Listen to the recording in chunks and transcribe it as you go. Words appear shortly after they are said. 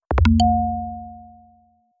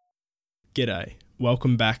G'day.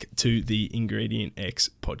 Welcome back to the Ingredient X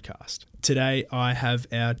podcast. Today I have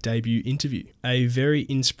our debut interview. A very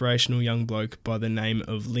inspirational young bloke by the name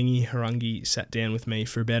of Lingy Harhangi sat down with me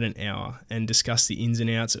for about an hour and discussed the ins and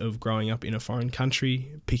outs of growing up in a foreign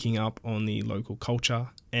country, picking up on the local culture,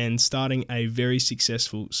 and starting a very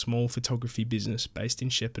successful small photography business based in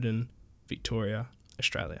Shepparton, Victoria,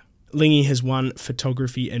 Australia. Lingy has won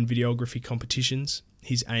photography and videography competitions.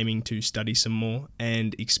 He's aiming to study some more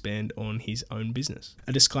and expand on his own business.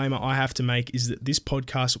 A disclaimer I have to make is that this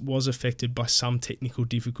podcast was affected by some technical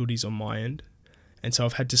difficulties on my end, and so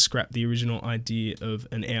I've had to scrap the original idea of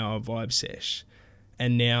an hour vibe sesh,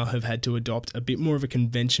 and now have had to adopt a bit more of a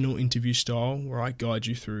conventional interview style where I guide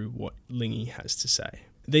you through what Lingy has to say.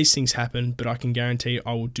 These things happen, but I can guarantee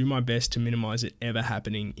I will do my best to minimise it ever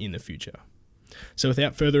happening in the future. So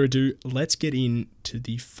without further ado, let's get into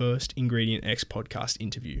the first Ingredient X podcast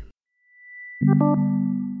interview.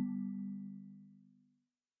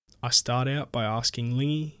 I start out by asking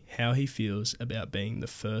Lingy how he feels about being the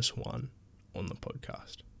first one on the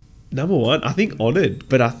podcast. Number one, I think honoured,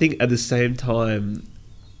 but I think at the same time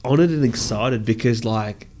honoured and excited because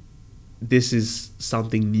this is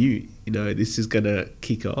something new. You know, this is gonna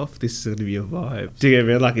kick off. This is gonna be a vibe. Do you get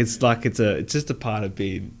me? It's just a part of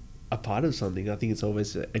being a part of something. I think it's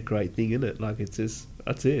always a great thing, isn't it?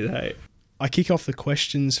 That's it, hey. I kick off the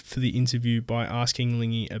questions for the interview by asking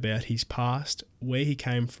Lingy about his past, where he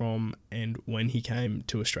came from, and when he came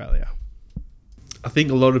to Australia. I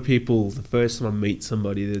think a lot of people, the first time I meet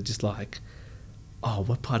somebody, they're just like, oh,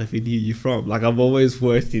 what part of India are you from? I've always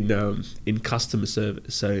worked in customer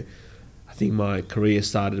service, so I think my career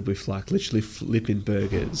started with literally flipping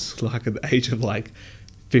burgers, at the age of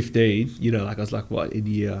 15, I was in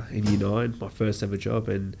year 9, my first ever job,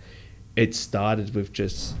 and it started with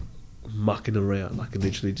just mucking around. I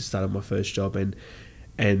literally just started my first job,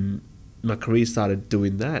 and my career started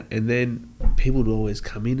doing that. And then people would always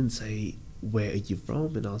come in and say, where are you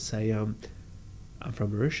from? And I'll say, I'm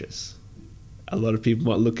from Mauritius. A lot of people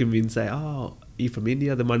might look at me and say, oh, are you from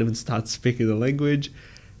India? They might even start speaking the language.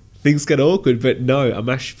 Things get awkward, but no, I'm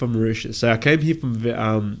actually from Mauritius. So I came here from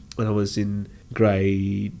when I was in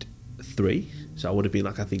grade 3, so I would have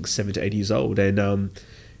been 7 to 8 years old, and I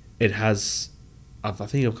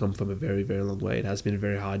think I've come from a very, very long way. It has been a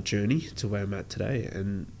very hard journey to where I'm at today,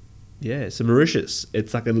 and yeah, so Mauritius,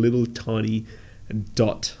 it's like a little tiny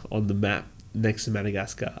dot on the map next to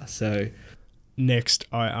Madagascar. So next,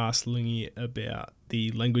 I asked Lingy about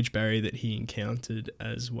the language barrier that he encountered,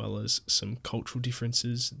 as well as some cultural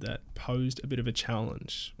differences that posed a bit of a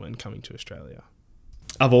challenge when coming to Australia.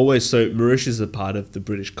 Mauritius is a part of the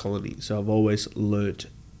British colony, so I've always learnt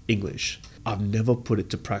English. I've never put it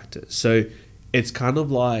to practice. So it's kind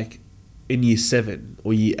of like in year 7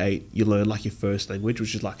 or year 8, you learn your first language,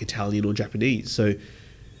 which is Italian or Japanese. So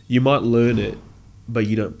you might learn it, but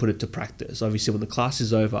you don't put it to practice. Obviously, when the class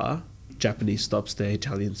is over, Japanese stops there,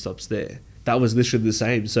 Italian stops there. That was literally the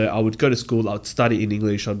same. So I would go to school, I would study in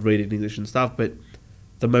English, I'd read in English and stuff, but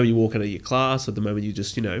the moment you walk out of your class or the moment you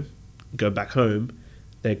just, go back home,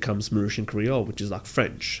 there comes Mauritian Creole, which is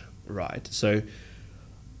French, right? So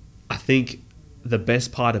I think the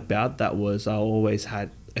best part about that was I always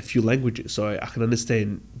had a few languages. So I can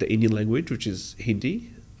understand the Indian language, which is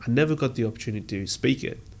Hindi. I never got the opportunity to speak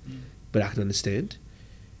it, but I can understand.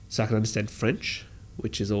 So I can understand French,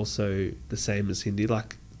 which is also the same as Hindi.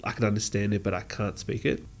 I can understand it, but I can't speak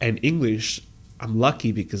it. And English, I'm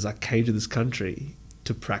lucky because I came to this country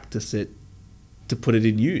to practice it, to put it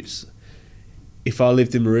in use. If I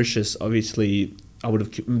lived in Mauritius, obviously,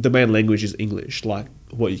 the main language is English,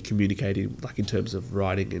 what you communicate in terms of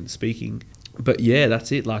writing and speaking. But yeah,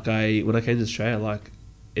 that's it. When I came to Australia,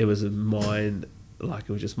 it was it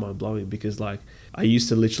was just mind blowing because I used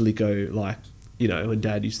to literally go when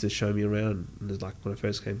Dad used to show me around, and when I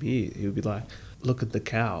first came here, he would be like, look at the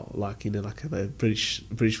cow, the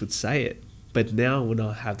British would say it. But now when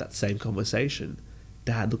I have that same conversation,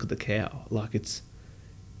 Dad, look at the cow,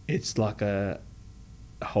 it's like a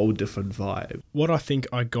whole different vibe. What I think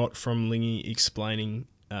I got from Lingy explaining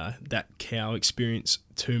that cow experience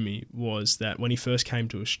to me was that when he first came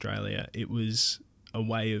to Australia, it was a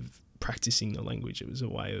way of practicing the language. It was a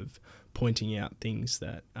way of pointing out things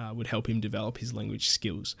that would help him develop his language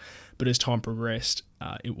skills. But as time progressed,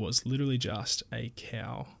 it was literally just a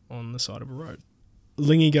cow on the side of a road.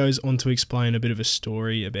 Lingy goes on to explain a bit of a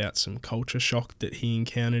story about some culture shock that he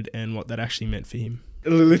encountered and what that actually meant for him.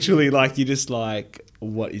 Literally, you're just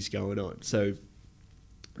what is going on? So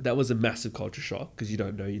that was a massive culture shock because you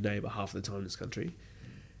don't know your neighbour half the time in this country.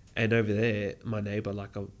 And over there, my neighbour,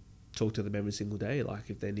 talk to them every single day, like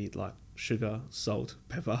if they need like sugar, salt,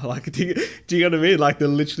 pepper, like do you know what I mean? Like they'll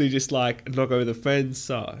literally just like knock over the fence.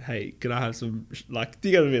 So hey, can I have some? Like, do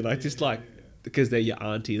you know what I mean? Like because they're your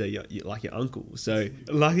auntie, they're like your uncle. So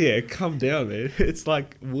like calm down, man. It's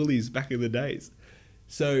like Woolies back in the days.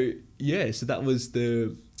 So yeah, so that was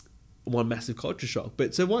the one massive culture shock.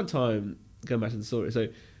 But so one time, going back to the story. So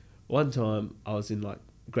one time I was in like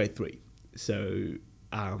grade 3. So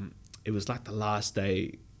it was like the last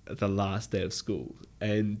day of school,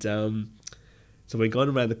 and so we're going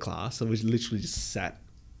around the class. I was literally just sat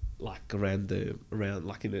like around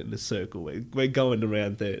like in a circle. We're going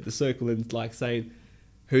around the circle and like saying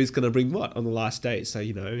who's gonna bring what on the last day. So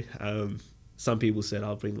some people said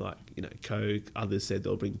I'll bring like Coke. Others said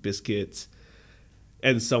they'll bring biscuits,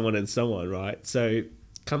 and so on, right? So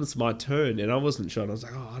comes my turn, and I wasn't sure. And I was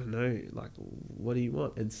like, I don't know, like what do you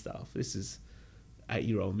want and stuff. This is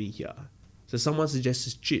 8-year-old me here. So someone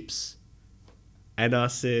suggested chips, and I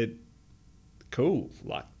said, cool,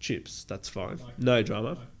 like chips, that's fine, no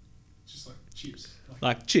drama. Just like chips.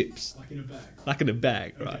 Like chips. Like in a bag. Like in a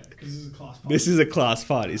bag, Okay, right? because this is a class party. This is a class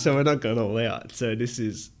party, so we're not going all out. So this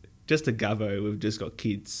is just a gavo. We've just got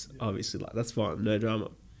kids, obviously. Like that's fine, no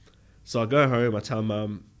drama. So I go home. I tell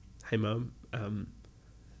Mum, hey Mum,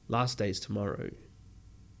 last day's tomorrow.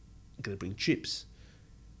 I'm gonna bring chips.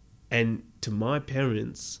 And to my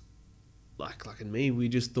parents, like and me, we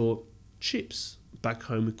just thought chips. Back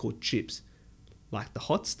home we called chips like the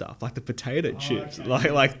hot stuff, like the potato chips,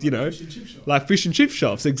 okay. like Fish and chip shop. like fish and chip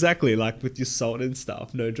shops, exactly, like with your salt and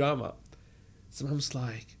stuff, no drama. So Mum's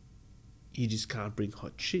like, you just can't bring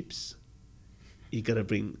hot chips. You gotta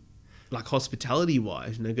bring, like hospitality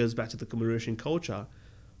wise, it goes back to the Mauritian culture.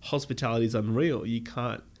 Hospitality is unreal. You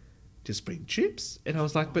can't just bring chips. And I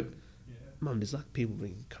was like, but Mum, there's like people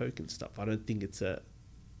bringing Coke and stuff. I don't think it's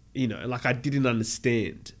like I didn't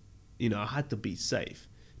understand. I had to be safe.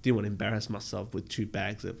 Didn't want to embarrass myself with 2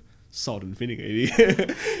 bags of salt and vinegar.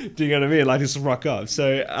 Do you know what I mean? Like just rock up.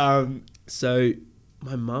 So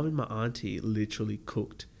my mum and my auntie literally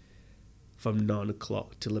cooked from 9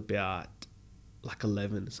 o'clock till about like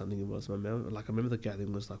 11 or something it was. I remember the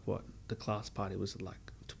gathering was like the class party was at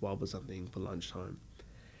like 12 or something for lunchtime.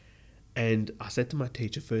 And I said to my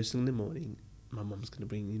teacher first thing in the morning, my mum's going to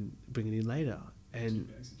bring it in later.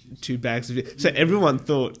 And 2 bags of chips. So everyone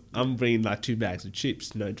thought I'm bringing like 2 bags of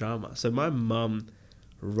chips, no drama. So my mum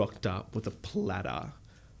rocked up with a platter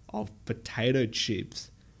of potato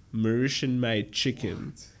chips, Mauritian-made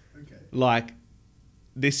chicken. Okay. Like,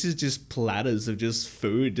 this is just platters of just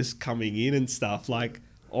food just coming in and stuff. Like,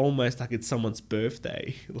 almost like it's someone's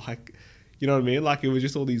birthday. Like, you know what I mean? Like, it was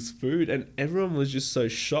just all these food. And everyone was just so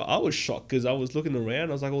shocked. I was shocked because I was looking around.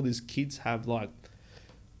 I was like, all these kids have, like,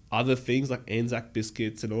 other things like Anzac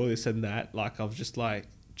biscuits and all this and that. Like, I was just like,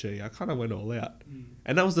 gee, I kind of went all out.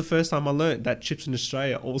 And that was the first time I learned that chips in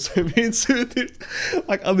Australia also means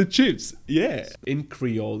like other chips. Yeah. In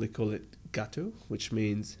Creole, they call it gâteau, which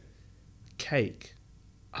means cake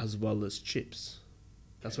as well as chips.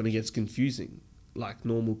 That's when it gets confusing. Like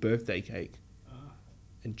normal birthday cake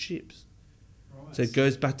and chips. Right. So it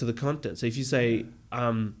goes back to the content. So if you say,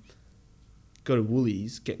 go to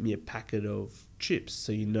Woolies, get me a packet of chips,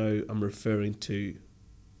 so I'm referring to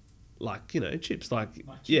like chips, like chips,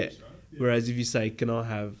 yeah. Right? Yeah. Whereas if you say, can I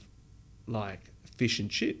have like fish and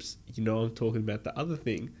chips, I'm talking about the other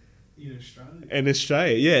thing in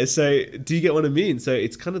Australia. Yeah, so do you get what I mean? So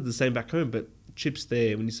it's kind of the same back home, but chips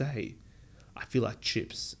there, when you say, hey, I feel like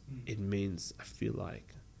chips, it means I feel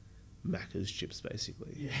like Macca's chips,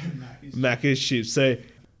 basically. Yeah, Macca's chips. So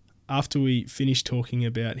after we finished talking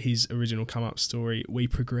about his original come-up story, we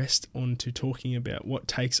progressed on to talking about what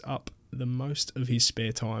takes up the most of his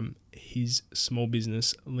spare time, his small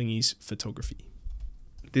business, Lingy's Photography.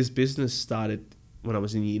 This business started when I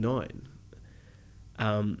was in year 9. Did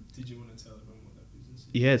you want to tell everyone what that business is?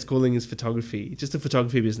 Yeah, it's called Lingy's Photography. Just a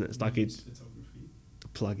photography business. Like it's photography.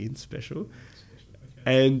 Plug-in special. Okay.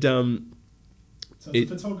 And so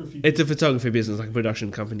it's a photography business, like a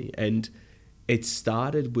production company. And it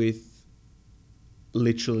started with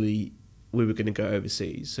literally we were going to go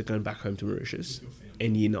overseas, so going back home to Mauritius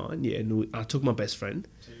in year 9. Yeah, and I took my best friend.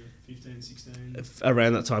 So you're 15, 16?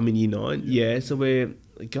 Around that time in year 9, yeah. So we're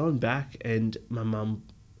going back, and my mum,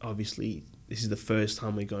 obviously, this is the first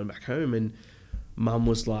time we're going back home, and Mum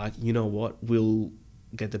was like, you know what, we'll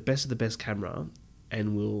get the best of the best camera,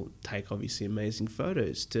 and we'll take, obviously, amazing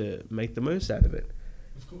photos to make the most out of it.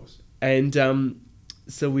 Of course. And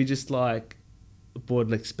so we just, like, bought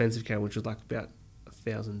an expensive camera, which was, like, about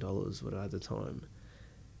 $1,000 at the time,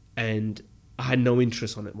 and I had no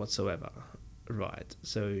interest on it whatsoever, right?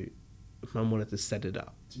 So Mum wanted to set it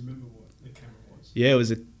up. Do you remember what the camera was? Yeah, it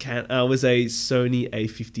was a Sony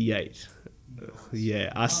A58. Nice.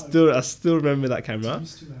 Yeah, I still remember that camera. Do you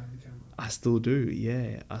still have the camera? I still do.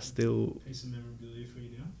 Yeah, I still. Piece of memorabilia for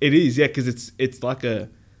you now. It is, yeah, because it's like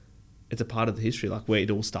it's a part of the history, like where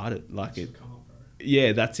it all started. Like That's it. come up, bro.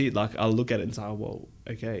 Yeah, that's it. Like I'll look at it and say, oh, well,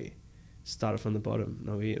 okay, started from the bottom.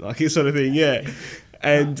 No, here, like this sort of thing. Yeah,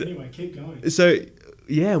 and anyway, keep going. so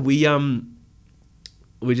yeah, we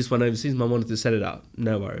just went overseas. Mum wanted to set it up.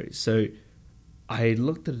 No worries. So I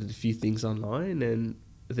looked at a few things online, and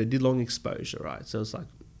they did long exposure, right? So it's like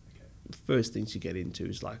first things you get into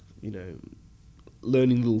is like,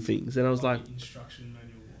 learning little things, and I was like instruction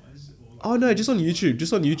manual wise. oh no, just on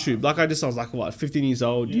YouTube. Like I was like, what, 15 years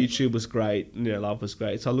old. Yeah. YouTube was great. Life was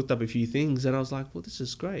great. So I looked up a few things, and I was like, well, this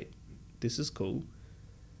is great. This is cool.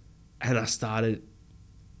 And I started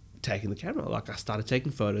taking the camera. Like I started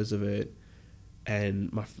taking photos of it.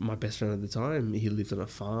 And my best friend at the time, he lived on a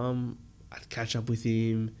farm. I'd catch up with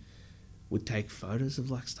him. Would take photos of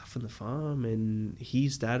like stuff on the farm. And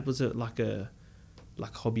his dad was like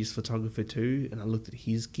hobbyist photographer too. And I looked at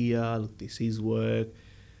his gear. I looked at his work.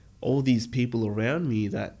 All these people around me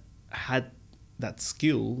that had that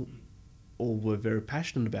skill or were very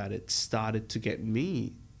passionate about it started to get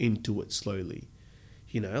me into it slowly.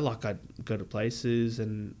 Like I'd go to places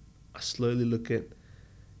and I slowly look at,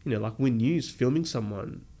 like Win News filming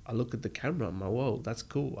someone. I look at the camera. I'm like, whoa, that's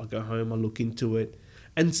cool. I go home, I look into it.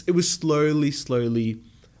 And it was slowly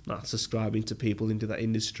subscribing to people into that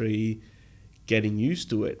industry, getting used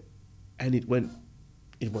to it. And it went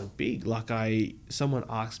big. Like someone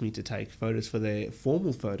asked me to take photos for their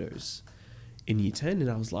formal photos in year 10, and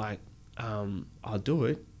I was like, I'll do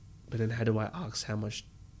it, but then how do I ask how much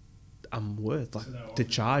I'm worth, like to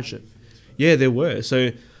charge it? Yeah, there were. So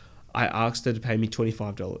I asked her to pay me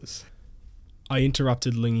 $25. I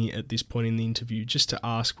interrupted Lingy at this point in the interview just to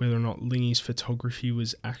ask whether or not Lingy's photography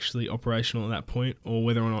was actually operational at that point, or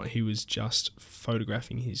whether or not he was just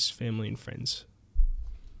photographing his family and friends.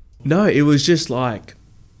 No, it was just like,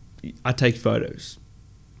 I take photos.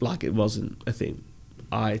 Like it wasn't a thing.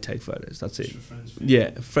 I take photos. That's it.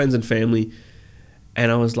 Friends and family.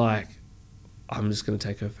 And I was like, I'm just going to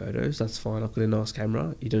take her photos. That's fine. I've got a nice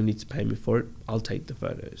camera. You don't need to pay me for it. I'll take the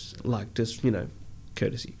photos. Like just,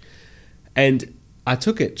 courtesy. And I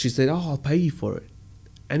took it. She said, oh, I'll pay you for it.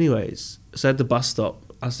 Anyways, so at the bus stop,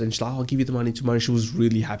 I said, she's like, I'll give you the money tomorrow. She was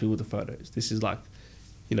really happy with the photos. This is like,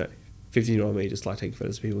 15-year-old me just like taking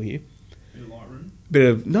photos of people here. Bit of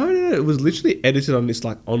Lightroom? No. It was literally edited on this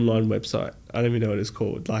like online website. I don't even know what it's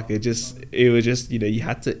called. Like it was just, you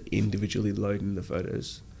had to individually load in the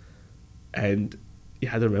photos and you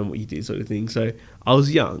had to remember what you did sort of thing. So I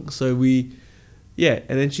was young. So and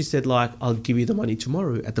then she said like, I'll give you the money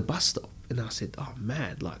tomorrow at the bus stop. And I said, oh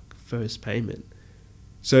mad, like first payment.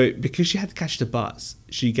 So because she had to catch the bus,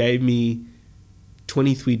 she gave me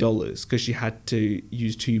 $23 because she had to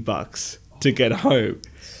use $2 to get home.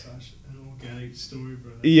 Such an organic story,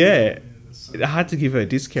 bro. Yeah. I had to give her a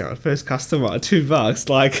discount. First customer, $2.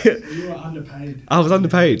 Like you were underpaid. I was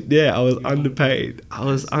underpaid. Yeah, I was underpaid. I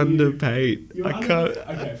was underpaid. I can't.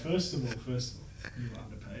 Okay, first of all, you were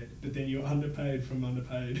underpaid, but then you were underpaid from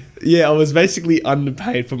underpaid. Yeah, I was basically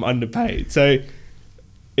underpaid from underpaid. So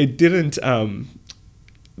it didn't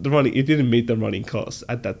it didn't meet the running costs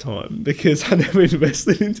at that time because I never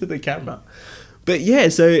invested into the camera. But yeah,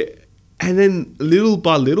 so and then little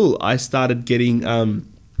by little I started getting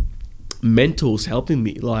mentors helping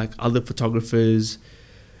me, like other photographers,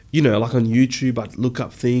 like on YouTube I'd look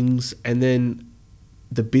up things, and then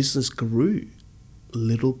the business grew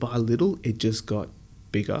little by little. It just got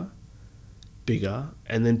bigger,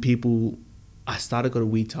 and then I started got a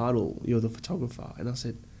weird title, you're the photographer, and I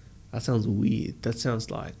said, that sounds weird. That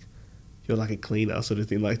sounds like you're like a cleaner sort of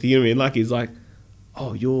thing. Like, do you know what I mean? Like, he's like,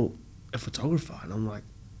 oh, you're a photographer. And I'm like,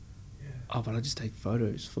 oh, but I just take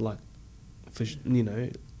photos for little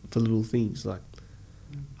things. Like,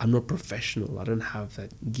 I'm not professional. I don't have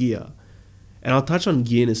that gear. And I'll touch on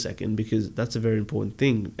gear in a second because that's a very important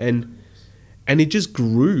thing. And it just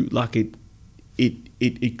grew. Like,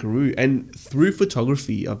 it grew. And through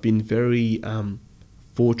photography, I've been very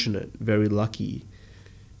fortunate, very lucky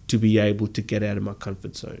to be able to get out of my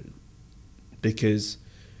comfort zone. Because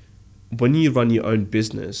when you run your own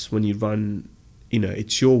business, when you run,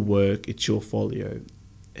 it's your work, it's your folio,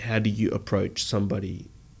 how do you approach somebody,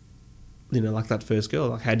 like that first girl?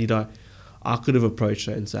 Like, how did I could have approached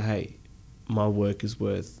her and say, hey, my work is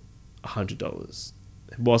worth $100.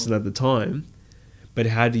 It wasn't at the time, but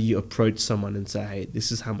how do you approach someone and say, hey,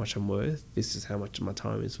 this is how much I'm worth, this is how much my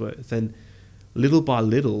time is worth? And little by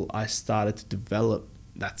little, I started to develop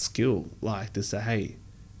that skill, like to say, hey,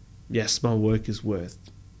 yes, my work is worth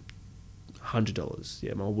 $100.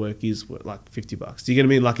 Yeah, my work is worth like $50. Do you get what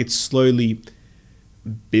I mean? Like it's slowly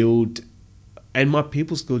build, and my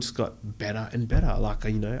people skill just got better and better. Like,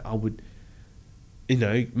 you know, I would, you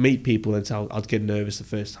know, meet people and so I'd get nervous the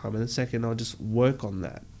first time, and the second I'll just work on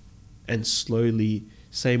that, and slowly.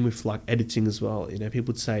 Same with like editing as well. You know, people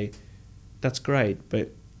would say, "That's great, but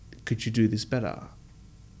could you do this better?"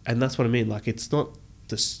 And that's what I mean. Like, it's not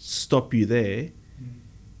to stop you there;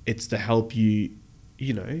 it's to help you,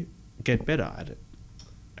 you know, get better at it.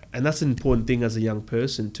 And that's an important thing as a young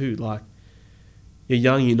person too. Like, you're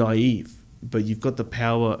young, you're naive, but you've got the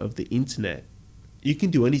power of the internet. You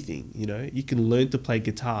can do anything. You know, you can learn to play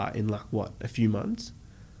guitar in like what, a few months.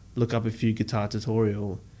 Look up a few guitar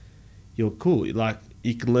tutorial. You're cool. Like,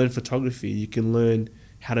 you can learn photography. You can learn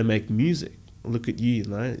how to make music. Look at you, you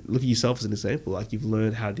know. Look at yourself as an example. Like, you've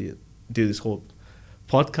learned how to do this whole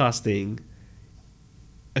podcast thing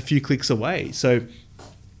a few clicks away. So,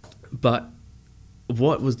 but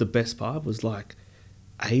what was the best part was like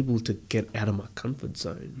able to get out of my comfort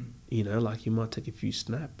zone. You know, like you might take a few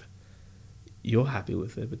snap. You're happy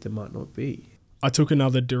with it, but there might not be. I took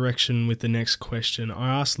another direction with the next question. I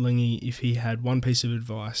asked Lingy if he had one piece of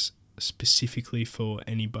advice specifically for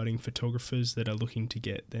any budding photographers that are looking to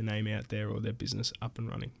get their name out there or their business up and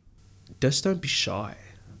running. Just don't be shy.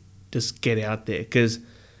 Just get out there, because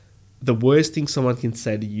the worst thing someone can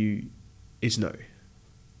say to you is no.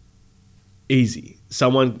 Easy.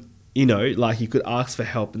 Someone, you know, like you could ask for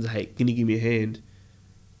help and say, hey, can you give me a hand?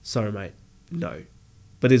 Sorry, mate. No.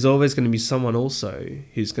 But there's always going to be someone also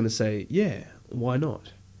who's going to say, yeah, why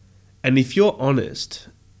not? And if you're honest,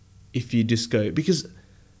 if you just go, because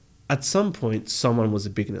at some point someone was a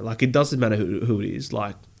beginner. Like, it doesn't matter who it is.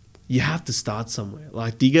 Like, you have to start somewhere.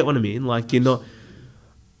 Like, do you get what I mean? Like,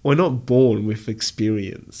 we're not born with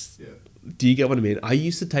experience. Yeah. Do you get what I mean? I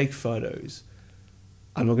used to take photos,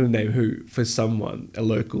 I'm not going to name who, for someone, a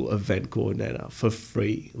local event coordinator, for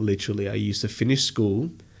free. Literally, I used to finish school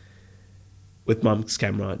with mum's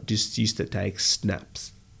camera, just used to take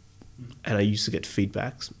snaps. And I used to get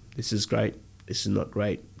feedbacks. This is great. This is not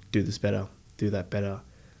great. Do this better. Do that better.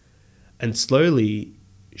 And slowly,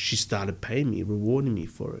 she started paying me, rewarding me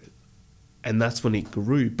for it. And that's when it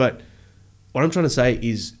grew. But what I'm trying to say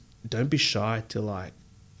is, don't be shy to like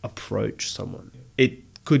approach someone.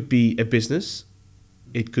 It could be a business.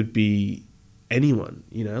 It could be anyone.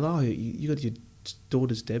 You know, oh, you got your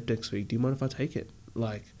daughter's deb next week. Do you mind if I take it?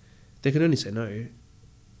 Like, they can only say no.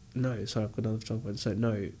 No, sorry, I've got another photographer. So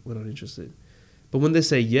no, we're not interested. But when they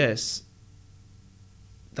say yes,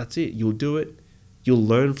 that's it. You'll do it. You'll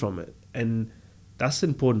learn from it. And that's the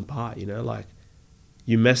important part, you know, like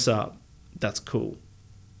you mess up, that's cool.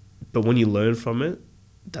 But when you learn from it,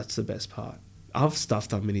 that's the best part. I've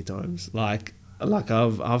stuffed up many times. Like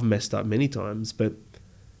I've messed up many times, but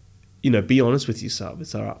you know, be honest with yourself.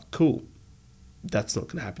 It's all right, cool. That's not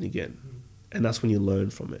going to happen again. And that's when you learn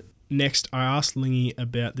from it. Next, I asked Lingy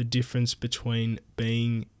about the difference between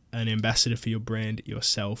being an ambassador for your brand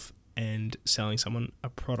yourself and selling someone a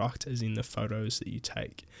product, as in the photos that you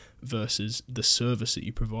take, versus the service that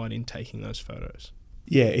you provide in taking those photos.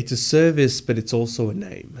 Yeah, it's a service, but it's also a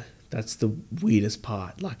name. That's the weirdest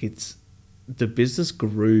part. Like, it's the business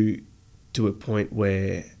grew to a point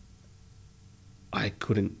where I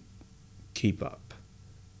couldn't keep up.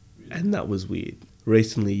 And that was weird.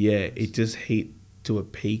 Recently, yeah, it just hit to a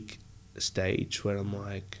peak stage where I'm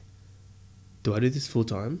like, do I do this full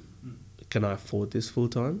time? Can I afford this full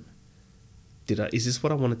time? Is this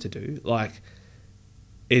what I wanted to do? Like,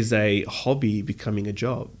 is a hobby becoming a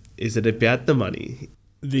job? Is it about the money?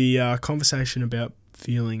 The conversation about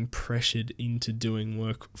feeling pressured into doing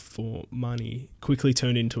work for money quickly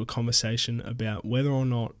turned into a conversation about whether or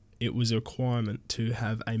not it was a requirement to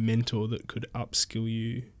have a mentor that could upskill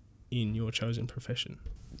you in your chosen profession.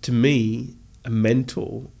 To me, a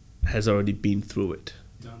mentor has already been through it.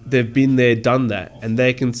 They've been there, done that, and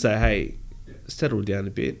they can say, hey, settle down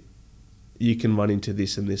a bit. You can run into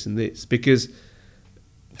this and this and this. Because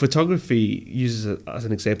photography uses it as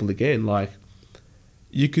an example again, like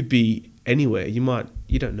you could be anywhere.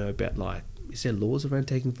 You don't know about, like, is there laws around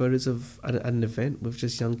taking photos of an event with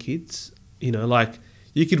just young kids? You know, like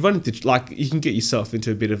you could run into, like, you can get yourself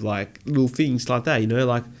into a bit of like little things like that, you know,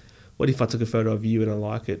 like what if I took a photo of you and I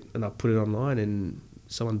like it and I put it online and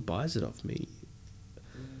someone buys it off me?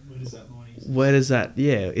 Where does that,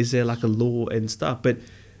 yeah, is there like a law and stuff? But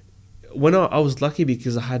when I was lucky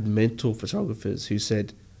because I had mentor photographers who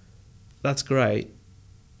said, that's great,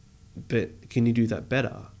 but can you do that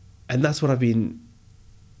better? And that's what I've been,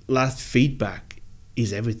 last feedback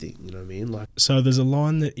is everything. You know what I mean? Like, So there's a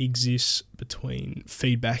line that exists between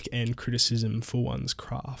feedback and criticism for one's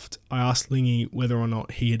craft. I asked Lingy whether or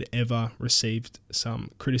not he had ever received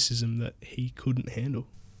some criticism that he couldn't handle.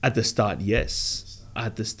 at the start, yes.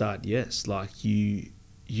 At the start, yes. Like you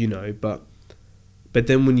know, but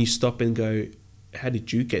then when you stop and go, how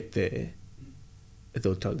did you get there?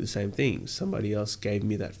 They'll tell you the same thing. Somebody else gave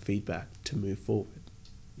me that feedback to move forward.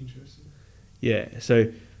 Interesting. Yeah,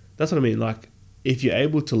 so that's what I mean. Like, if you're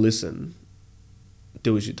able to listen,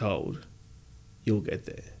 do as you're told, you'll get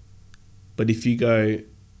there. But if you go,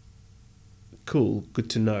 cool, good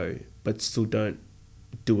to know, but still don't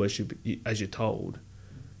do as you're told,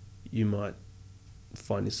 you might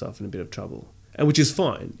find yourself in a bit of trouble. And which is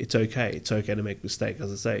fine. It's okay. It's okay to make mistakes,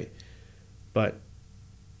 as I say. But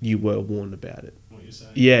you were warned about it. What you're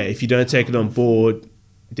saying. Yeah, if you don't take it on board,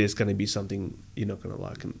 there's going to be something you're not going to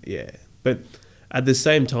like. And yeah. But at the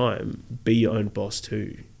same time, be your own boss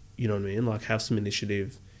too. You know what I mean? Like, have some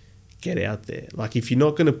initiative, get out there. Like, if you're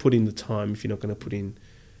not going to put in the time, if you're not going to put in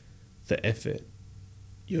the effort,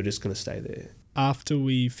 you're just going to stay there. After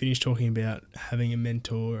we finished talking about having a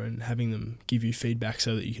mentor and having them give you feedback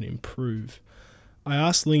so that you can improve, I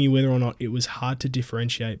asked Lingy whether or not it was hard to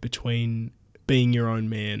differentiate between being your own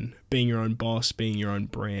man, being your own boss, being your own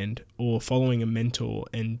brand, or following a mentor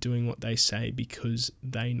and doing what they say because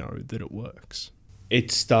they know that it works.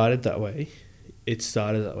 It started that way.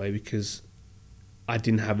 Because I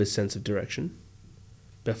didn't have a sense of direction.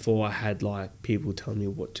 Before, I had like people telling me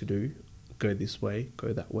what to do. Go this way,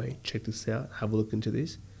 go that way, check this out, have a look into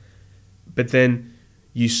this. But then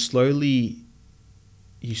you slowly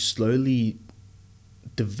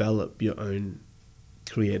develop your own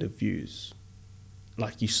creative views.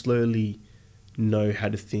 Like, you slowly know how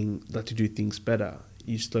to do things better.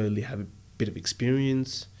 You slowly have a bit of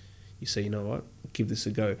experience. You say, you know what, give this a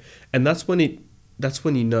go. And that's when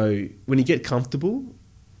you know, when you get comfortable,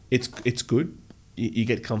 it's good. You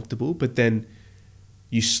get comfortable, but then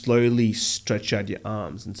you slowly stretch out your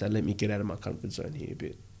arms and say, let me get out of my comfort zone here a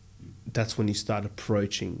bit. That's when you start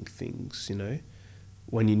approaching things, you know,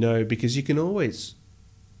 when you know, because you can always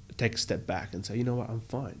take a step back and say, you know what, I'm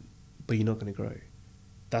fine, but you're not going to grow.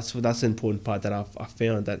 That's the important part that I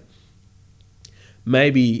found, that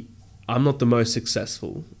maybe I'm not the most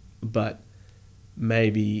successful, but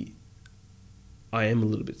maybe I am a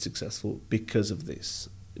little bit successful because of this.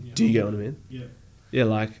 Yeah. Do you get what I mean? Yeah. Yeah,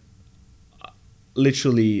 like,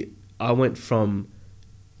 literally, I went from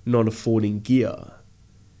not affording gear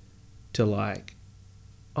to like,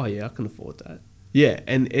 oh yeah, I can afford that. Yeah,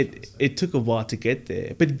 and it took a while to get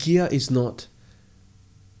there. But gear is not...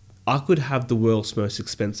 I could have the world's most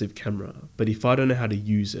expensive camera, but if I don't know how to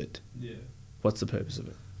use it, what's the purpose of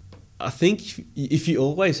it? I think if you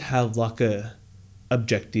always have like a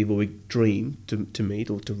objective or a dream to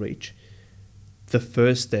meet or to reach, the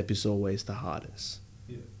first step is always the hardest.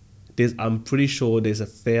 I'm pretty sure there's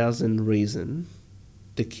 1,000 reasons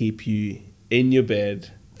to keep you in your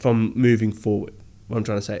bed from moving forward. What I'm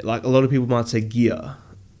trying to say, like, a lot of people might say gear,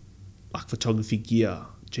 like photography gear.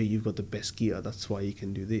 Gee, you've got the best gear, that's why you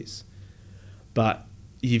can do this. But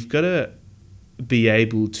you've got to be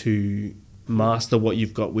able to master what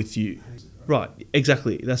you've got with you. Right,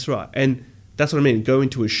 exactly, that's right. And that's what I mean, go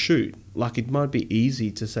into a shoot. Like, it might be easy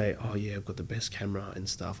to say, oh yeah, I've got the best camera and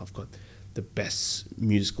stuff, I've got the best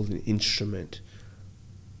musical instrument,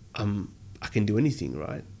 I can do anything,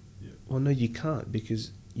 right? Yeah. Well, no, you can't,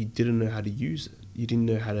 because you didn't know how to use it. You didn't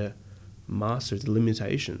know how to master the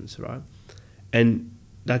limitations, right? And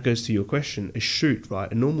that goes to your question, a shoot, right?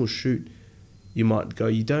 A normal shoot, you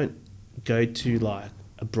don't go to like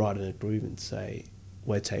a bride and a groom and say,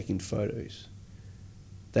 we're taking photos.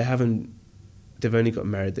 They've only got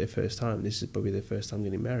married their first time. This is probably their first time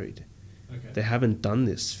getting married. Okay. They haven't done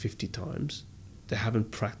this 50 times. They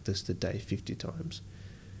haven't practiced the day 50 times.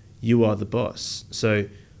 You are the boss. So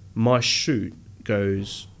my shoot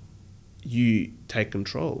goes, you take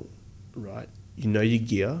control, right? You know your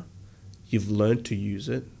gear. You've learned to use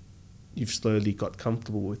it. You've slowly got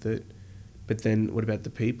comfortable with it. But then what about the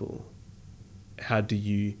people? How do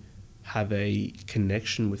you have a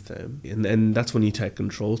connection with them? And that's when you take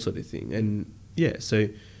control, sort of thing. And yeah, so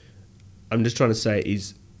I'm just trying to say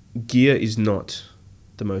is, gear is not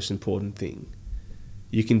the most important thing.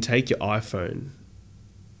 You can take your iPhone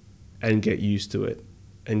and get used to it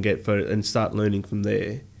and get photo and start learning from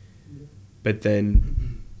there. Yeah. But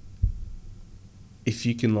then if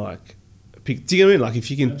you can like pick, do you know what I mean? Like,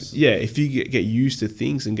 if you can, absolutely. Yeah, if you get used to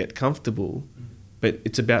things and get comfortable, but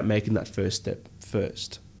it's about making that first step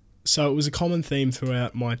first. So it was a common theme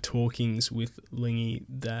throughout my talkings with Lingy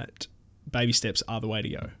that baby steps are the way to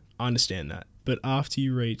go. I understand that. But after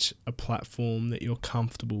you reach a platform that you're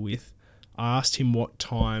comfortable with, I asked him, what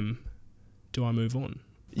time do I move on?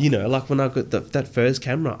 You know, like when I got that first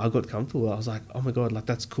camera, I got comfortable. I was like, oh my God, like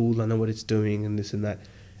that's cool. I know what it's doing and this and that.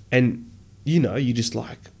 And, you know, you just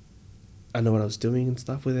like, I know what I was doing and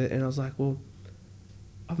stuff with it. And I was like, well,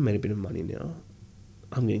 I've made a bit of money now.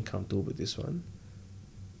 I'm getting comfortable with this one.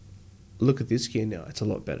 Look at this gear now. It's a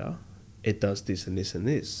lot better. It does this and this and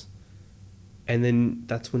this. And then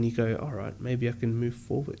that's when you go, all right, maybe I can move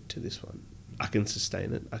forward to this one. I can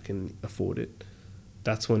sustain it. I can afford it.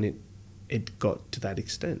 That's when it got to that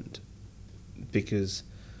extent, because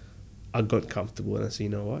I got comfortable and I said, you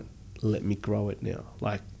know what, let me grow it now.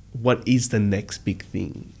 Like, what is the next big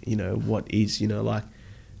thing? You know, what is, you know, like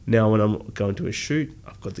now when I'm going to a shoot,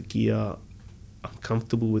 I've got the gear, I'm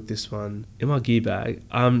comfortable with this one. In my gear bag,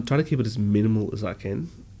 I'm trying to keep it as minimal as I can,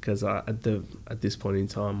 because at this point in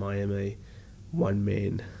time, I am a one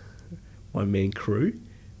man crew.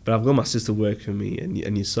 But I've got my sister working for me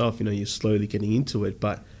and yourself, you know, you're slowly getting into it.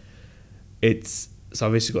 But so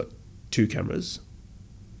I've basically got 2 cameras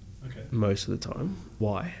most of the time.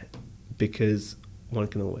 Why? Because one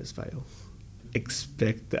can always fail.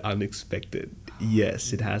 Expect the unexpected.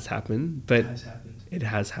 Yes, it has happened. But it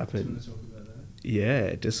has happened. Do you want to talk about that?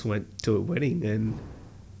 Yeah, just went to a wedding and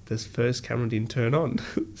this first camera didn't turn on.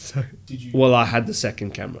 So, well, I had the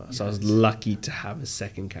second camera, so I was lucky to have a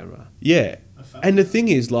second camera. Yeah, and the thing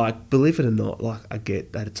is, like, believe it or not, like, I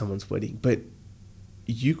get that it's someone's wedding, but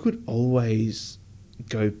you could always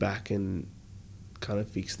go back and kind of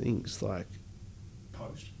fix things, like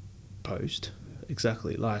post. Yeah.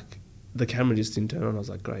 Exactly. Like, the camera just didn't turn on. I was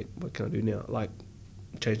like, great, what can I do now? Like,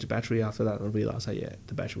 change the battery after that, and I realised, oh yeah,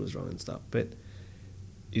 the battery was wrong and stuff. But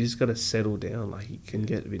you just got to settle down. Like, it can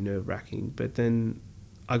get a bit nerve-wracking. But then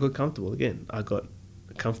I got comfortable again. I got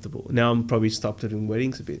comfortable. Now I'm probably stopped doing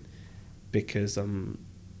weddings a bit because I'm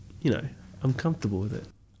comfortable with it.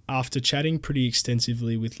 After chatting pretty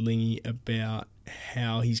extensively with Lingy about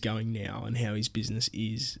how he's going now and how his business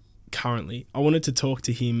is currently, I wanted to talk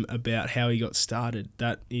to him about how he got started.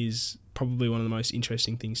 That is probably one of the most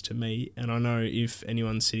interesting things to me. And I know if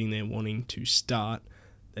anyone's sitting there wanting to start,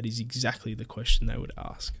 that is exactly the question they would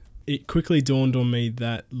ask. It quickly dawned on me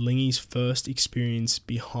that Lingy's first experience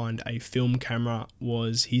behind a film camera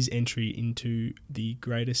was his entry into the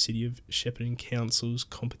Greater City of Shepparton Council's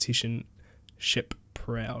competition, Shep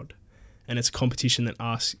Proud. And it's a competition that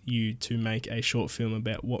asks you to make a short film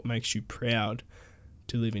about what makes you proud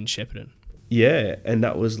to live in Shepparton. Yeah, and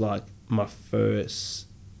that was like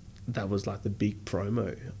that was like the big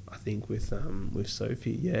promo, I think, with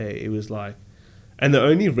Sophie. Yeah, it was like, and the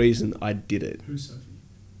only reason I did it... Who's Sophie?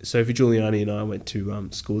 Sophie Giuliani and I went to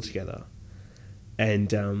school together. And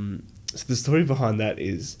so the story behind that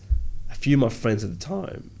is a few of my friends at the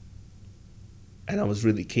time, and I was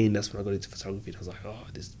really keen. That's when I got into photography. And I was like, oh,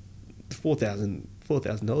 there's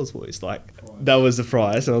 $4,000 for it. Like, that was the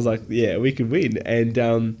prize. And I was like, yeah, we could win. And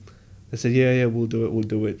they said, yeah, we'll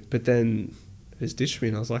do it. But then it was ditched me,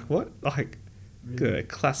 and I was like, what? Like, really?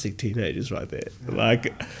 Classic teenagers right there.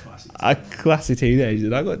 Like, classic teenagers.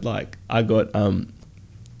 And I got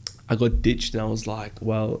ditched, and I was like,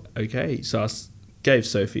 well, okay. So I gave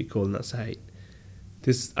Sophie a call, and I said, hey,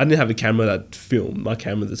 I didn't have a camera that filmed. My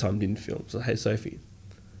camera at the time didn't film. So, hey, Sophie,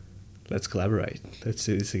 let's collaborate. Let's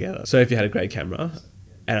do this together. Sophie had a great camera,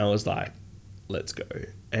 and I was like, let's go.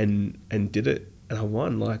 And did it. And I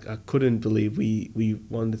won. Like, I couldn't believe we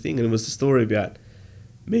won the thing. And it was the story about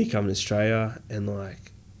me coming to Australia and,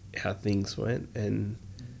 like, how things went and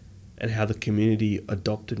how the community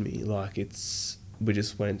adopted me. Like, we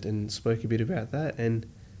just went and spoke a bit about that, and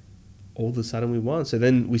all of a sudden we won. So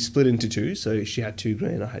then we split into 2. So she had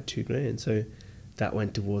 $2,000, I had $2,000. So that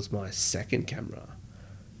went towards my second camera.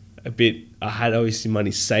 I had obviously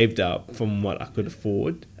money saved up from what I could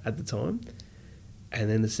afford at the time. And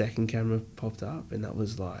then the second camera popped up, and that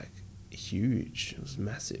was like huge. It was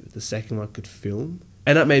massive. The second one could film.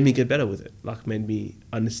 And that made me get better with it. Like, made me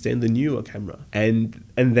understand the newer camera. And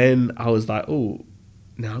then I was like, oh,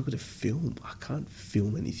 now I've got to film. I can't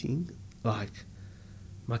film anything. Like,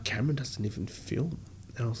 my camera doesn't even film.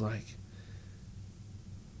 And I was like,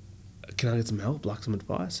 can I get some help, like some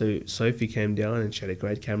advice? So Sophie came down, and she had a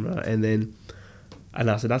great camera. And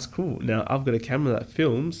I said, that's cool. Now I've got a camera that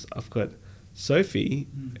films. I've got Sophie,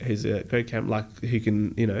 who's a great camera, like, who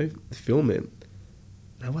can, film it.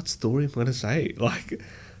 Now, what story am I going to say? Like,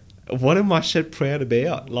 what am I so proud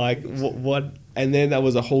about? Like, what? And then that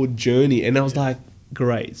was a whole journey. And I was like,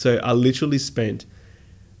 great. So I literally spent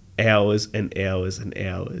hours and hours and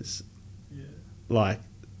hours, like,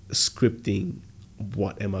 scripting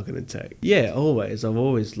what am I going to take? Yeah, always. I've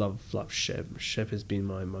always loved Shep. Shep has been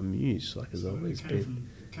my muse, like has always been.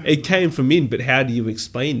 It came from in, but how do you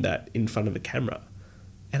explain that in front of a camera?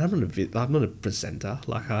 And I'm not a presenter.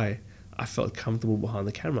 Like I felt comfortable behind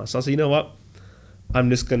the camera. So I said, you know what? I'm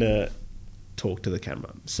just going to talk to the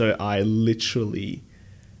camera. So I literally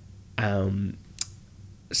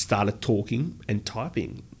started talking and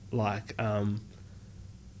typing. Like,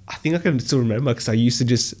 I think I can still remember because I used to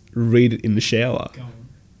just read it in the shower.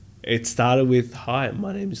 It started with, "Hi,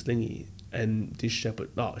 my name is Lingy, and this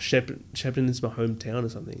Shepparton is my hometown," or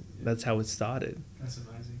something. That's how it started. That's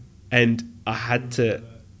amazing. And I had to,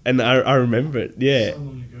 and I remember it. Yeah, So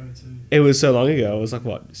long ago too. it was so long ago. I was like,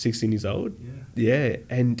 what, 16 years old? Yeah. Yeah,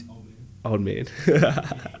 and Old man.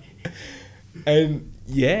 and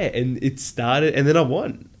and it started, and then I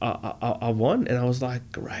won. I won, and I was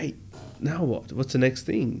like, great. Now what? What's the next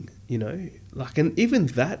thing? You know, like, and even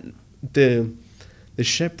that, the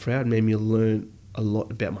Shep Proud made me learn a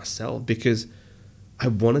lot about myself because I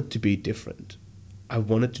wanted to be different. I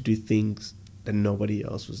wanted to do things that nobody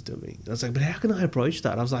else was doing. I was like, but how can I approach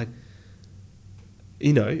that? I was like,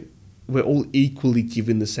 you know, we're all equally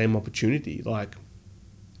given the same opportunity. Like,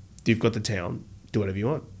 you've got the town, do whatever you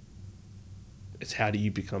want. It's how do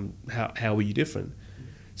you become, how are you different?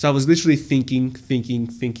 So I was literally thinking,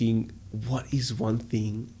 what is one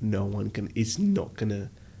thing no one is not going to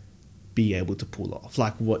be able to pull off?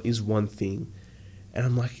 Like, what is one thing? And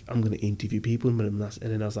I'm like, I'm going to interview people. And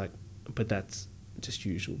then I was like, but that's just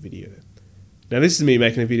usual video. Now, this is me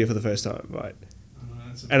making a video for the first time, right?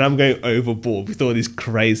 And I'm going overboard with all these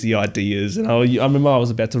crazy ideas. And I remember I was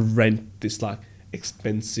about to rent this, like,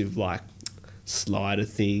 expensive, like, slider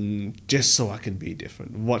thing just so I can be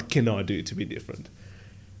different. What can I do to be different?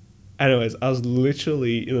 Anyways, I was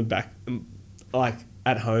literally in the back, like,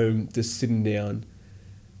 at home, just sitting down.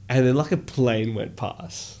 And then, like, a plane went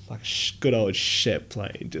past. Like, a good old Shep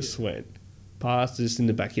plane just went past, just in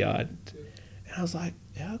the backyard. And I was like,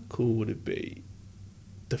 how cool would it be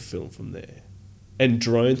to film from there? And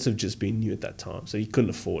drones have just been new at that time, so you couldn't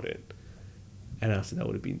afford it. And I said, that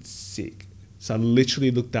would have been sick. So I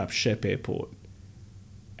literally looked up Shep Airport.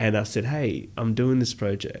 And I said, hey, I'm doing this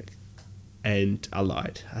project. And I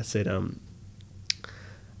lied. I said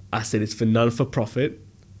it's for non-for-profit.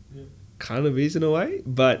 Yeah. Kind of is in a way,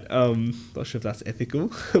 but not sure if that's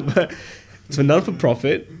ethical. But it's for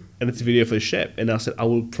non-for-profit, and it's a video for Shep. And I said, I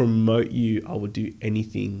will promote you. I will do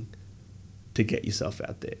anything to get yourself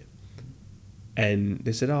out there. And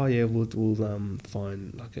they said, oh yeah, we'll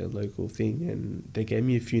find like a local thing. And they gave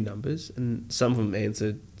me a few numbers, and some of them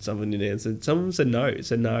answered, some of them didn't answer. Some of them said no.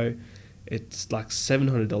 Said no. It's like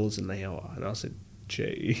 $700 an hour. And I said,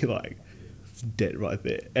 gee, like, it's dead right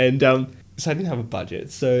there. And so I didn't have a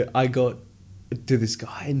budget. So I got to this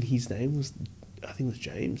guy, and his name was, I think it was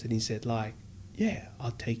James. And he said, like, yeah,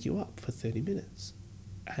 I'll take you up for 30 minutes.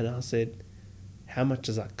 And I said, how much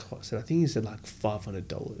does that cost? And I think he said like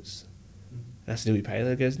 $500. And I said, do we pay that?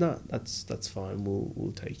 He goes, no, that's fine.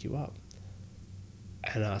 We'll take you up.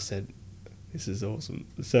 And I said, this is awesome.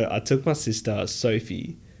 So I took my sister,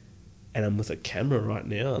 Sophie, and I'm with a camera right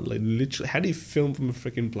now. Like, literally, how do you film from a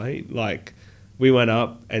freaking plane? Like, we went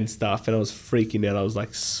up and stuff, and I was freaking out. I was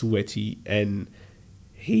like sweaty, and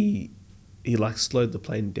he like slowed the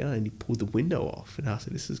plane down, and he pulled the window off. And I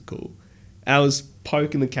said, this is cool. And I was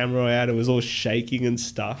poking the camera out. It was all shaking and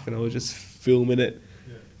stuff, and I was just filming it.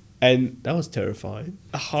 Yeah. And that was terrifying.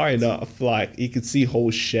 High enough, like, you could see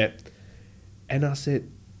whole Shep. And I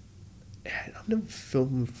said, I've never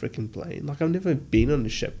filmed a freaking plane. Like, I've never been on a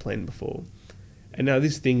Shep plane before. And now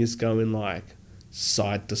this thing is going, like,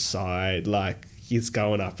 side to side. Like, it's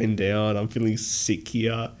going up and down. I'm feeling sick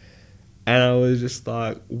here. And I was just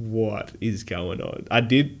like, what is going on? I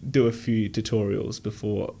did do a few tutorials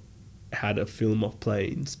before how to film off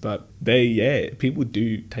planes. But people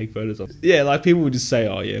do take photos of. Yeah, like, people would just say,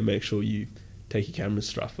 oh, yeah, make sure you take your camera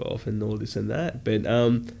strap off and all this and that. But,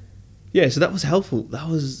 yeah, so that was helpful. That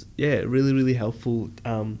was, really, really helpful.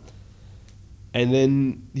 And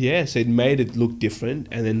then, so it made it look different.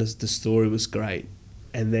 And then the story was great.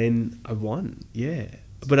 And then I won,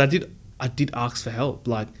 But I did ask for help.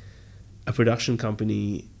 Like, a production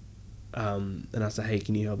company, and I said, hey,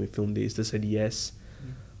 can you help me film this? They said yes.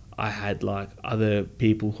 I had, like, other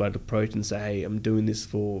people who had approached and say, hey, I'm doing this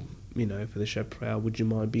for the Shep Proud. Would you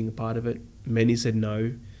mind being a part of it? Many said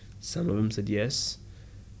no. Some of them said yes.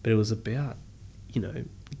 But it was about,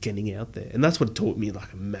 getting out there. And that's what taught me,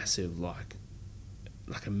 like, a massive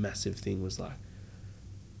thing was like,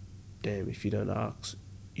 damn, if you don't ask,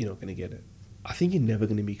 you're not going to get it. I think you're never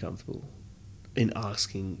going to be comfortable in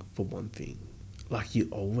asking for one thing. Like, you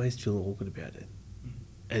always feel awkward about it.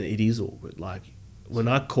 And it is awkward. Like, when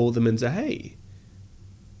I call them and say, hey,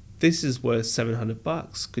 this is worth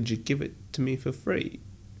 $700, could you give it to me for free?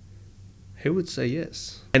 Who would say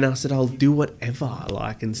yes? And I said, I'll do whatever,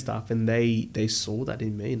 like, and stuff. And they saw that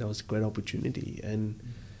in me, and that was a great opportunity. And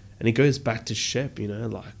it goes back to Shep, you know,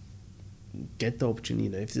 like, get the opportunity.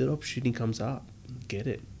 You know, if the opportunity comes up, get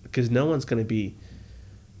it. Because no one's going to be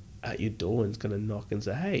at your door and is going to knock and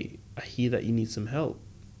say, hey, I hear that you need some help.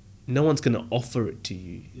 No one's going to offer it to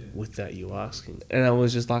you without you asking. And I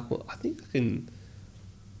was just like, well, I think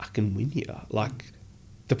I can win here. Like,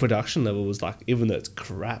 the production level was like, even though it's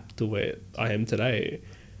crap to where I am today,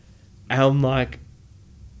 I'm like,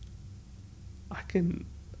 I can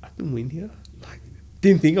win here. Like,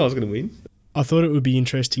 didn't think I was going to win. I thought it would be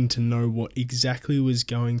interesting to know what exactly was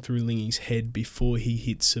going through Lingy's head before he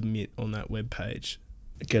hit submit on that webpage.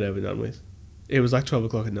 Get over and done with. It was like 12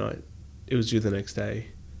 o'clock at night. It was due the next day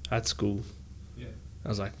at school. Yeah. I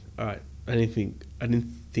was like, all right. I didn't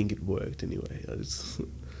think it worked anyway. I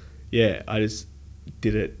just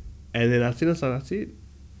did it. And then I think that's it.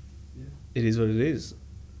 Yeah. It is what it is.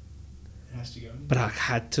 It has to go. But I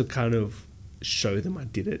had to kind of show them I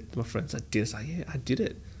did it. My friends, I did it. I was like, yeah, I did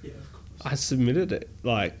it. Yeah, of course. I submitted it.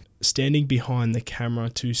 Like, standing behind the camera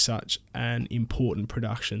to such an important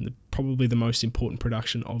production, probably the most important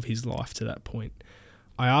production of his life to that point,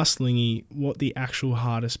 I asked Lingy what the actual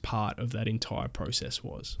hardest part of that entire process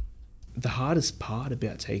was. The hardest part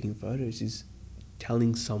about taking photos is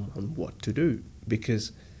telling someone what to do,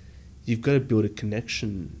 because you've got to build a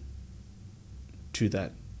connection to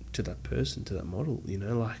that person, to that model. You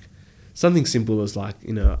know, like something simple as like,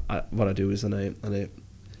 you know, what I do is on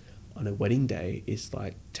a wedding day is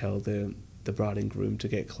like tell the bride and groom to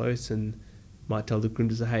get close, and might tell the groom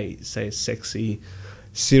to say, hey, say a sexy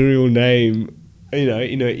serial name, you know,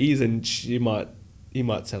 ears, and he might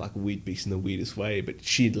say like a weird beast in the weirdest way, but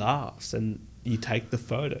she laughs and you take the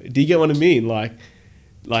photo. Do you get what I mean? Like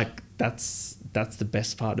that's the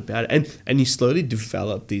best part about it. And you slowly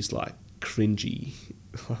develop these like cringy,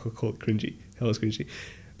 I'll call it cringy, hell is cringy,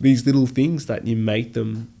 these little things that you make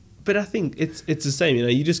them. But I think it's the same, you know,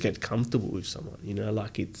 you just get comfortable with someone, you know,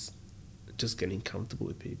 like it's just getting comfortable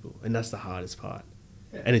with people. And that's the hardest part.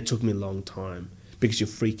 Yeah. And it took me a long time because you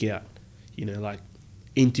freak out, you know, like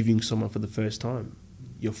interviewing someone for the first time,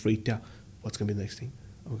 you're freaked out. What's going to be the next thing?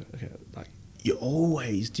 Okay. Like, you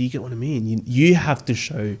always, do you get what I mean? You have to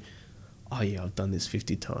show, oh yeah, I've done this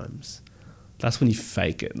 50 times. That's when you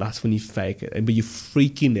fake it. But you're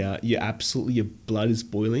freaking out. Your blood is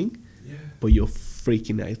boiling, but you're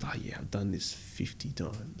freaking out. It's like, oh yeah, I've done this 50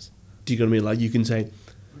 times. Do you get what I mean? Like, you can say,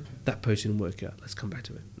 that post didn't work out. Let's come back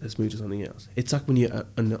to it. Let's move to something else. It's like when you're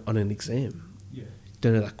on an exam. Yeah. You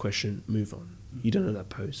don't know that question, move on. You don't know that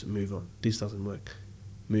post, move on. This doesn't work,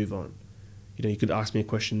 move on. You know, you could ask me a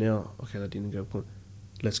question now. Okay, that didn't go.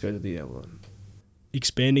 Let's go to the other one.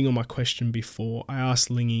 Expanding on my question before, I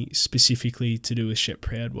asked Lingy specifically to do with Shep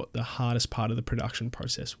Proud what the hardest part of the production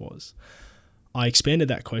process was. I expanded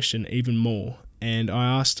that question even more, and I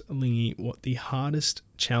asked Lingy what the hardest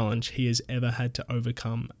challenge he has ever had to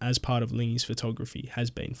overcome as part of Lingy's photography has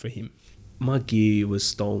been for him. My gear was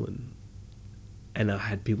stolen, and I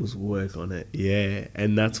had people's work on it. Yeah,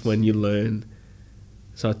 and that's when you learn.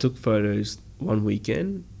 So I took photos one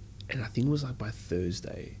weekend, and I think it was like by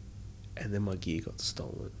Thursday, and then my gear got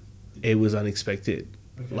stolen. It was unexpected.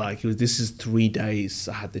 Okay. Like, this is 3 days.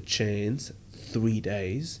 I had the chance, 3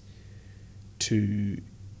 days, to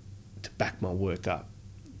back my work up.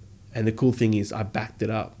 And the cool thing is I backed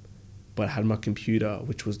it up, but I had my computer,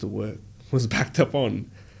 which was the work, was backed up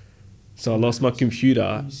on. So I lost my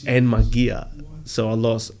computer and my gear. So I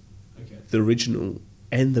lost the original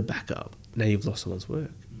and the backup. Now you've lost someone's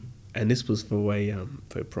work. And this was for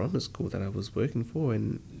a primary school that I was working for.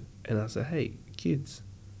 And I said, hey, kids,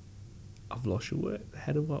 I've lost your work.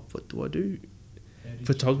 What do I do?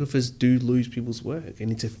 Photographers do lose people's work,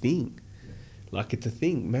 and it's a thing. Like, it's a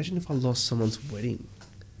thing. Imagine if I lost someone's wedding.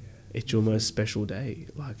 It's your most special day.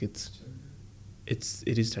 Like, it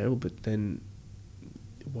is terrible, but then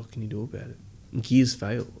what can you do about it? Gears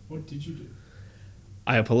fail. What did you do?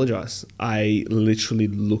 I apologize. I literally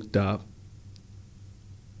looked up,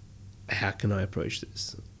 how can I approach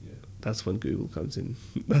this? Yeah. That's when Google comes in.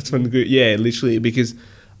 Literally, because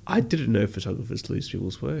I didn't know photographers lose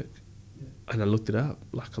people's work. Yeah. And I looked it up.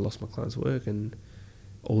 Like, I lost my client's work, and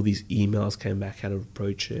all these emails came back how to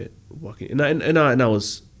approach it. And I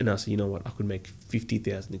said, you know what? I could make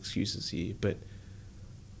 50,000 excuses here, but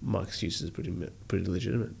my excuse is pretty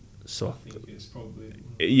legitimate. So I think it's probably...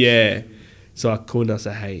 Yeah. So I called and I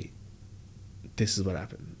said, hey, this is what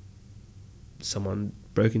happened. Someone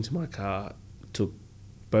broke into my car, took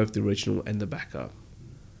both the original and the backup.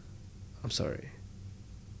 I'm sorry.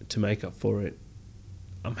 To make up for it,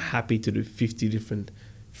 I'm happy to do 50 different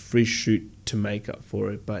free shoot to make up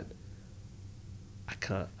for it, but I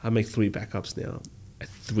can't. I make 3 backups now at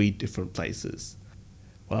 3 different places.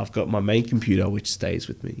 Well, I've got my main computer, which stays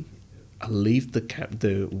with me. I leave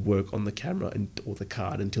the work on the camera or the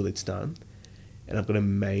card until it's done, and I've got a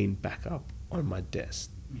main backup on my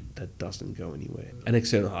desk that doesn't go anywhere. An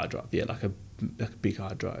external hard drive, like a big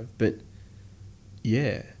hard drive. But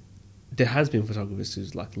yeah, there has been photographers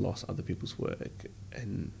who's like lost other people's work,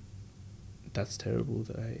 and that's terrible.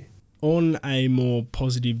 On a more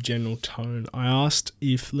positive general tone, I asked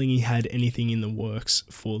if Lingy had anything in the works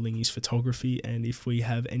for Lingy's photography and if we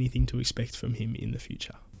have anything to expect from him in the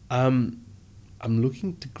future. I'm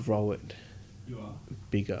looking to grow it. You are?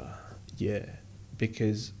 Bigger, yeah.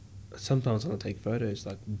 Because sometimes when I take photos,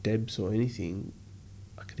 like Debs or anything,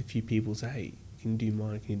 I get a few people say, hey, can you do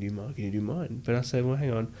mine, can you do mine, can you do mine? But I say, well,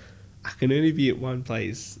 hang on, I can only be at one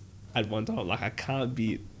place at one time. Like, I can't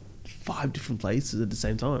be at 5 different places at the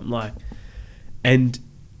same time. Like, and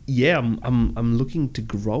yeah, I'm looking to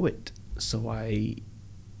grow it so I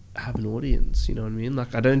have an audience, you know what I mean?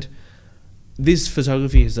 Like, this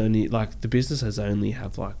photography has only, like, the business has only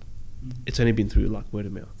it's only been through, like, word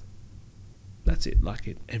of mouth. That's it. Like,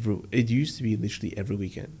 it used to be literally every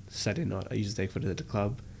weekend. Saturday night, I used to take photos at the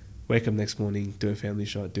club, wake up next morning, do a family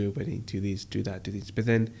shot, do a wedding, do this, do that, do this. But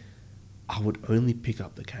then I would only pick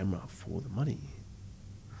up the camera for the money.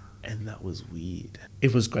 And that was weird.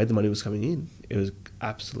 It was great. The money was coming in. It was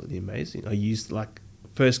absolutely amazing. I used,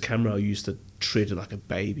 first camera I used to treat it like a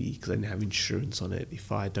baby because I didn't have insurance on it.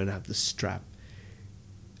 If I don't have the strap,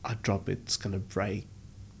 I drop it, it's going to break.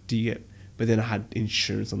 But then I had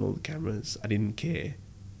insurance on all the cameras. I didn't care.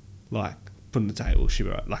 Like, put on the table,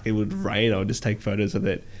 shiver. Like, it would rain, I would just take photos of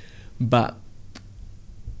it. But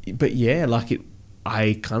yeah,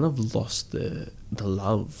 I kind of lost the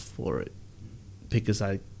love for it because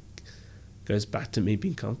goes back to me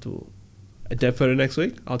being comfortable. A dev photo next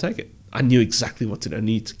week, I'll take it. I knew exactly what to do. I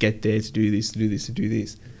need to get there to do this, to do this, to do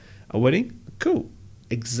this. A wedding, cool.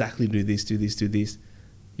 Exactly do this, do this, do this.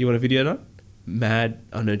 You want a video done? Mad,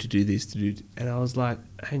 I know to do this, to do. And I was like,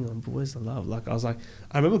 hang on, but where's the love? Like, I was like,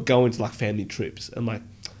 I remember going to like family trips and like,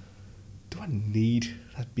 do I need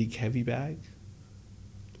that big heavy bag?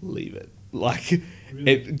 Leave it. Like,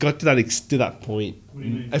 really? It got to that point.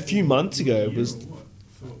 A few months ago. It was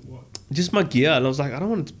what? Just my gear, and I was like, I don't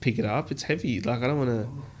want to pick it up. It's heavy. Like, I don't want to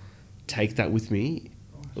take that with me.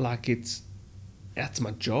 Like, that's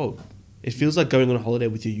my job. It feels like going on a holiday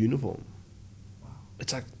with your uniform.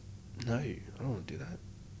 It's like, no, I don't want to do that.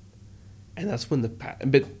 And that's when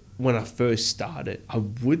but when I first started, I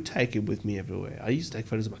would take it with me everywhere. I used to take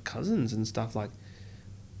photos of my cousins and stuff. Like,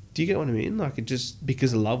 do you get what I mean? Like, it just,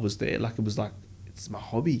 because the love was there. Like, it was like, it's my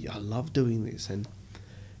hobby. I love doing this. And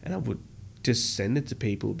I would just send it to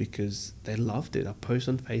people because they loved it. I post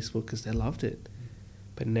on Facebook because they loved it.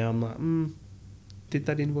 But now I'm like, did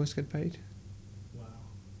that invoice get paid? Wow.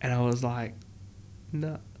 And I was like,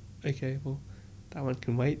 no, okay, well, that one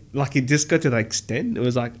can wait. Like, it just got to that extent. It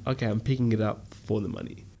was like, okay, I'm picking it up for the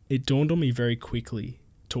money. It dawned on me very quickly,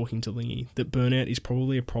 talking to Lingy, that burnout is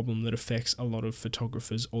probably a problem that affects a lot of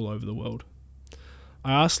photographers all over the world.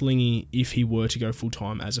 I asked Lingy if he were to go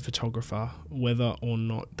full-time as a photographer, whether or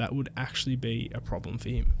not that would actually be a problem for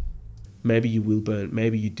him. Maybe you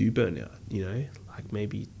do burn out, you know? Like,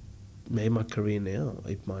 maybe my career now,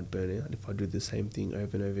 it might burn out if I do the same thing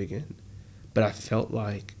over and over again. But I felt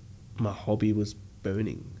like my hobby was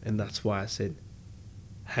burning, and that's why I said,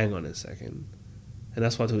 hang on a second. And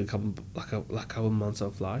that's why I took a couple months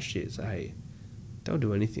off last year. So, hey, don't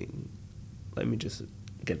do anything. Let me just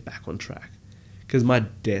get back on track. Because my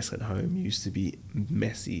desk at home used to be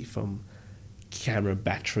messy from camera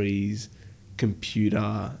batteries,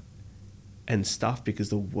 computer, and stuff, because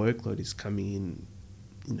the workload is coming in,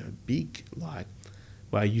 you know, big. Like,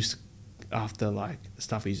 where I used to, after like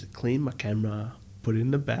stuff, I used to clean my camera, put it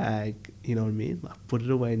in the bag, you know what I mean? Like, put it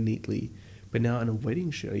away neatly. But now in a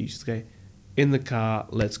wedding shoot, I used to go, in the car,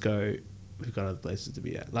 let's go. We've got other places to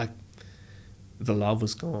be at. Like, the love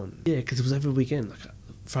was gone. Yeah, because it was every weekend. Like,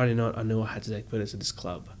 Friday night, I know I had to take photos at this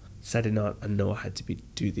club. Saturday night, I know I had to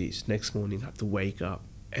do this. Next morning, I have to wake up.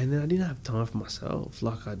 And then I didn't have time for myself.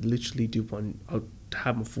 Like, I'd literally I'd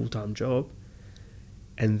have my full-time job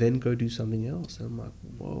and then go do something else. And I'm like,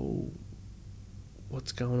 whoa,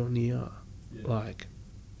 what's going on here? Yeah. Like,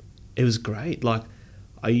 it was great. Like,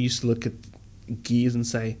 I used to look at gears and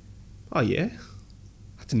say, oh yeah,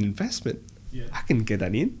 that's an investment. Yeah. I can get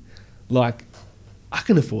that in. Like, I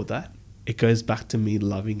can afford that. it goes back to me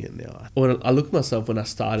loving it now. When I look at myself when I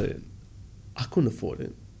started, I couldn't afford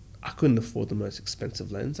it. I couldn't afford the most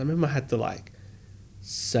expensive lens. I remember I had to like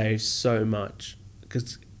save so much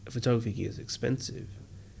because photography gear is expensive.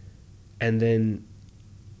 And then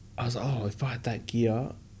I was like, oh, if I had that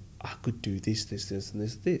gear, I could do this, and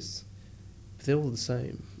this. But they're all the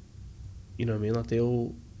same. You know what I mean? Like they're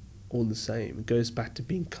all the same. It goes back to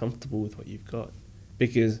being comfortable with what you've got.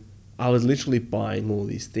 Because I was literally buying all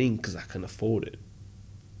these things because I can afford it.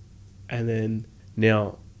 And then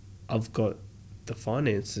now I've got the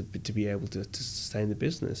finances to be able to sustain the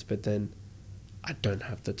business, but then I don't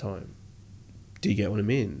have the time. Do you get what I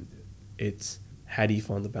mean? It's how do you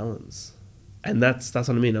find the balance? And that's what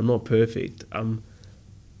I mean. I'm not perfect. I'm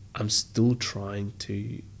still trying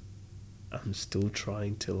to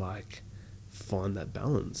like find that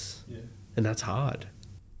balance. Yeah. And that's hard.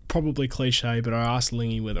 Probably cliche, but I asked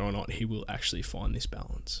Lingy whether or not he will actually find this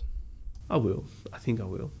balance. I will. I think I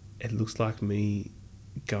will. It looks like me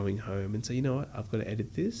going home and say, you know what, I've got to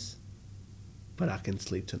edit this, but I can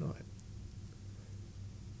sleep tonight.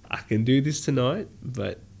 I can do this tonight,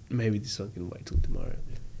 but maybe this one can wait till tomorrow.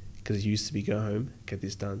 Because it used to be go home, get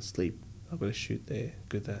this done, sleep. I've got to shoot there,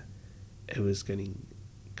 good there. It was getting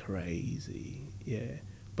crazy, yeah.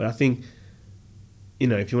 But I think, you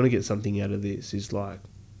know, if you want to get something out of this, is like,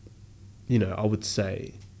 you know, I would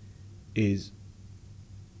say is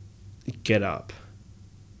get up,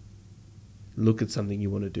 look at something you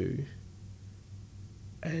want to do,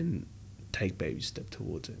 and take baby step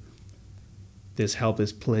towards it. There's help.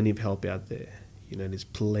 There's plenty of help out there. You know, there's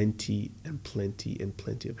plenty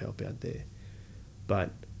of help out there.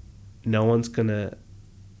 But no one's going to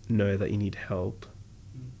know that you need help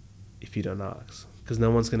if you don't ask. Because no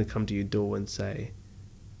one's going to come to your door and say,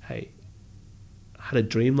 hey, I had a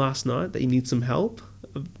dream last night that you need some help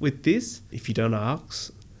with this. If you don't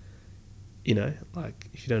ask, you know, like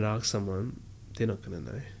if you don't ask someone, they're not going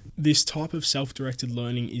to know. This type of self-directed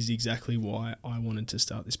learning is exactly why I wanted to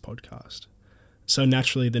start this podcast. So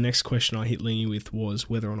naturally, the next question I hit Lingy with was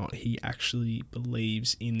whether or not he actually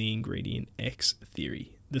believes in the ingredient X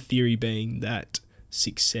theory. The theory being that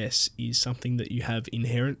success is something that you have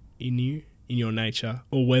inherent in you, in your nature,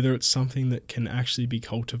 or whether it's something that can actually be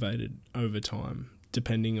cultivated over time,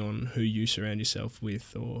 depending on who you surround yourself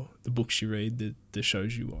with or the books you read, the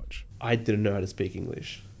shows you watch. I didn't know how to speak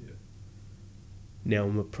English. Yeah. Now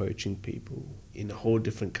I'm approaching people in a whole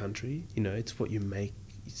different country. You know, it's what you make.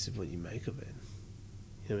 It's what you make of it.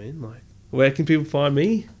 You know what I mean? Like, where can people find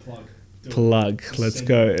me? Plug. Let's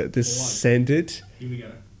go. Send it. Here we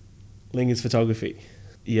go. Lingy's photography.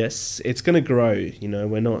 Yes, it's going to grow. You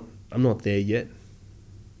know, I'm not there yet.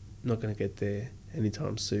 I'm not going to get there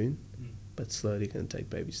anytime soon, but slowly going to take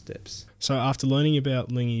baby steps. So after learning about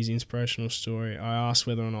Lingy's inspirational story, I asked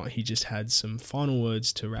whether or not he just had some final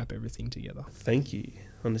words to wrap everything together. Thank you.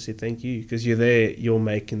 Honestly, thank you. Because you're there, you're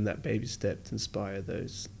making that baby step to inspire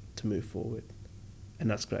those to move forward. And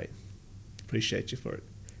that's great. Appreciate you for it.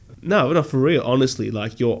 No, for real. Honestly,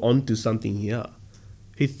 like you're onto something here.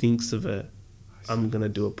 Who thinks of I'm going to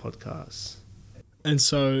do a podcast? And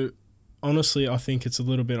so, honestly, I think it's a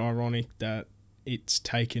little bit ironic that it's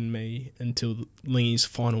taken me until Lingy's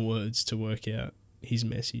final words to work out his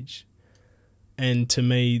message. And to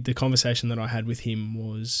me, the conversation that I had with him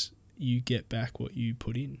was, you get back what you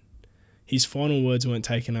put in. His final words weren't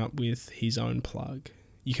taken up with his own plug.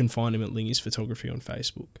 You can find him at Lingy's Photography on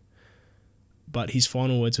Facebook. But his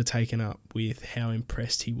final words were taken up with how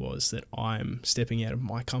impressed he was that I'm stepping out of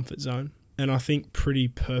my comfort zone. And I think pretty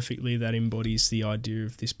perfectly that embodies the idea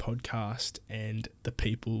of this podcast and the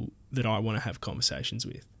people that I want to have conversations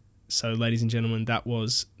with. So, ladies and gentlemen, that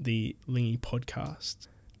was the Lingy podcast.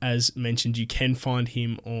 As mentioned, you can find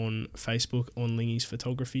him on Facebook on Lingy's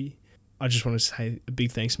Photography. I just want to say a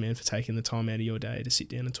big thanks, man, for taking the time out of your day to sit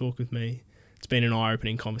down and talk with me. It's been an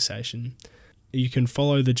eye-opening conversation. You can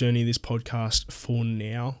follow the journey of this podcast for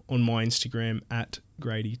now on my Instagram at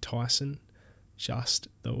Grady Tyson, just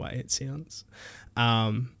the way it sounds.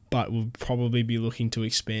 But we'll probably be looking to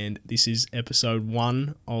expand. This is episode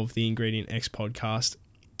 1 of the Ingredient X podcast,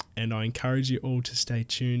 and I encourage you all to stay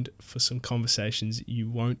tuned for some conversations you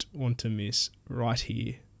won't want to miss right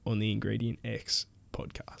here on the Ingredient X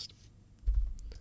podcast.